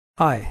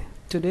Hi,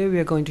 today we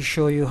are going to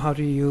show you how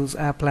to use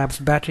Aplab's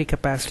battery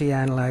capacity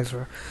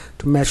analyzer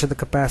to measure the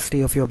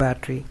capacity of your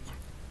battery.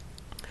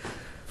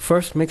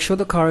 First, make sure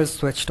the car is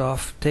switched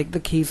off. Take the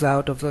keys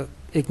out of the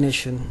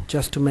ignition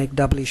just to make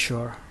doubly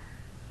sure.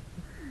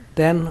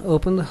 Then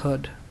open the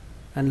hood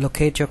and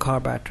locate your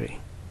car battery.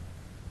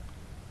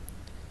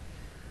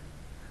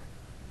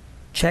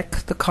 Check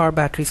the car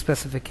battery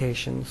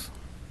specifications.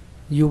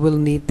 You will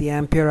need the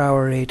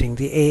Ampere-Hour rating,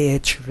 the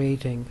AH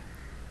rating,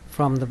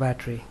 from the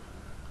battery.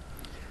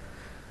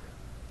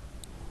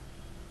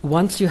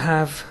 Once you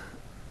have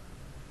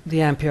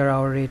the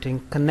Ampere-Hour rating,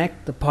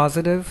 connect the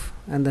positive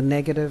and the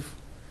negative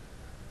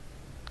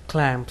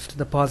clamps to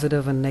the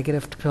positive and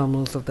negative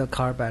terminals of the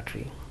car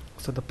battery.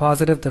 So the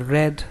positive, the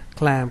red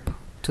clamp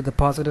to the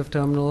positive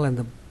terminal and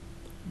the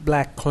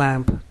black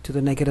clamp to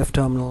the negative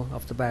terminal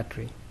of the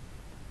battery.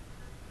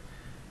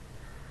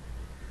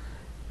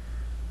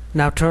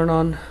 Now turn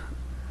on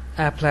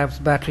Aplab's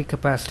battery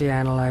capacity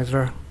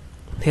analyzer,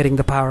 hitting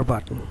the power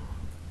button.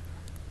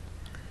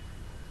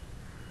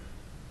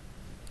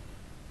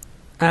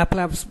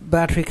 Aplab's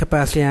battery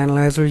capacity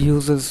analyzer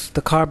uses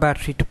the car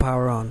battery to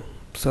power on,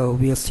 so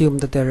we assume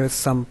that there is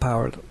some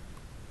power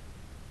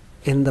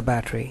in the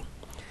battery.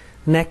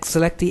 Next,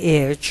 select the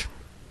AH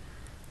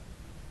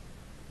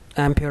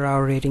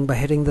Ampere-Hour rating by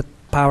hitting the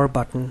power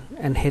button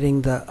and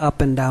hitting the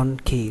up and down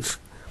keys.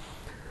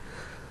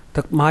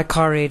 My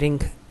car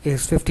rating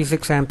is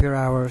 56 ampere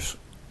hours,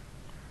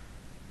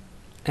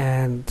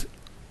 and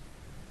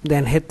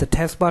then hit the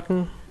test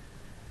button,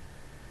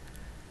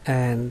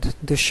 and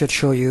this should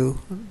show you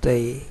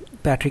the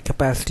battery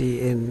capacity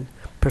in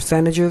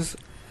percentages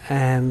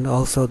and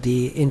also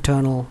the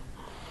internal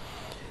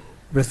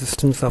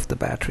resistance of the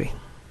battery.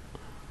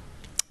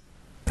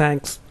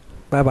 Thanks.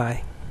 Bye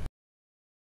bye.